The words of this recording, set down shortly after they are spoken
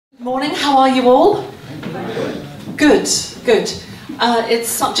Morning, how are you all? Good, good. It's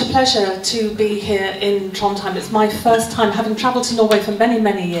such a pleasure to be here in Trondheim. It's my first time, having travelled to Norway for many,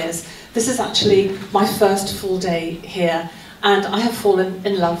 many years. This is actually my first full day here, and I have fallen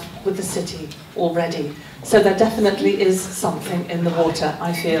in love with the city already. So there definitely is something in the water,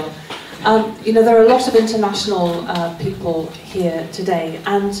 I feel. You know, there are a lot of international people here today,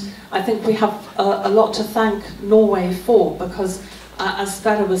 and I think we have a lot to thank Norway for, because as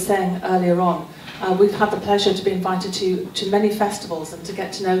Sverre was saying earlier on, we've had the pleasure to be invited to many festivals and to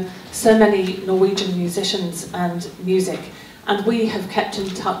get to know so many Norwegian musicians and music. And we have kept in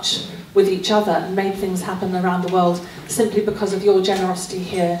touch with each other and made things happen around the world simply because of your generosity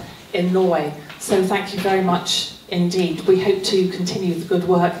here in Norway. So thank you very much indeed. We hope to continue the good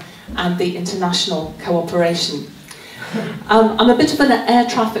work and the international cooperation. I'm a bit of an air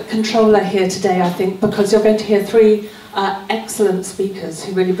traffic controller here today, I think, because you're going to hear three excellent speakers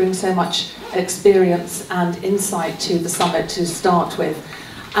who really bring so much experience and insight to the summit to start with.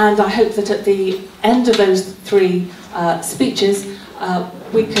 And I hope that at the end of those three speeches,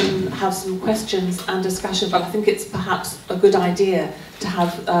 we can have some questions and discussion, but I think it's perhaps a good idea to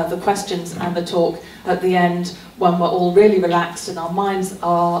have the questions and the talk at the end when we're all really relaxed and our minds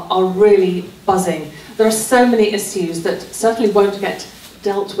are really buzzing. There are so many issues that certainly won't get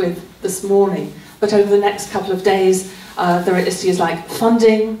dealt with this morning, but over the next couple of days there are issues like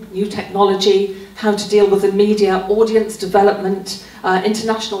funding, new technology, how to deal with the media, audience development,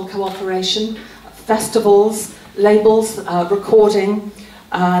 international cooperation, festivals, labels, recording,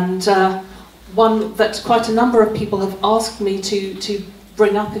 and one that quite a number of people have asked me to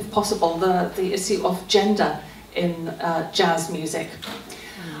bring up, if possible, the issue of gender in jazz music.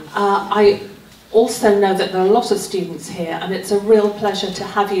 I also know that there are a lot of students here, and it's a real pleasure to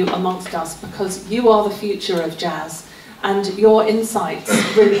have you amongst us, because you are the future of jazz, and your insights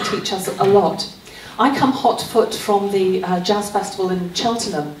really teach us a lot. I come hot foot from the Jazz Festival in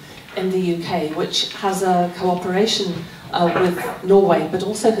Cheltenham in the UK, which has a cooperation with Norway, but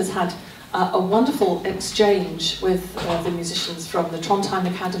also has had a wonderful exchange with the musicians from the Trondheim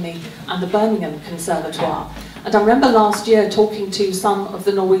Academy and the Birmingham Conservatoire. And I remember last year talking to some of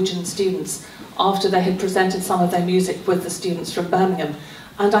the Norwegian students after they had presented some of their music with the students from Birmingham.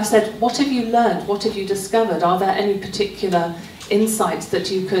 And I said, what have you learned? What have you discovered? Are there any particular insights that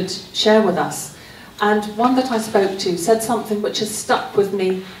you could share with us? And one that I spoke to said something which has stuck with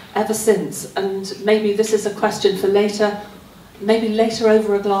me ever since. And maybe this is a question for later, maybe later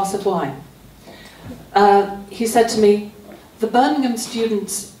over a glass of wine. He said to me, the Birmingham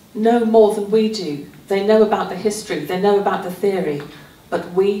students know more than we do. They know about the history, they know about the theory,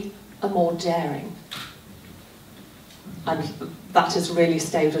 but we are more daring. And that has really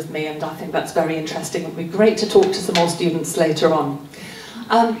stayed with me, and I think that's very interesting. It would be great to talk to some more students later on.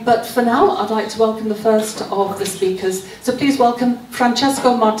 But for now, I'd like to welcome the first of the speakers. So please welcome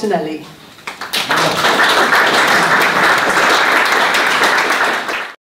Francesco Martinelli.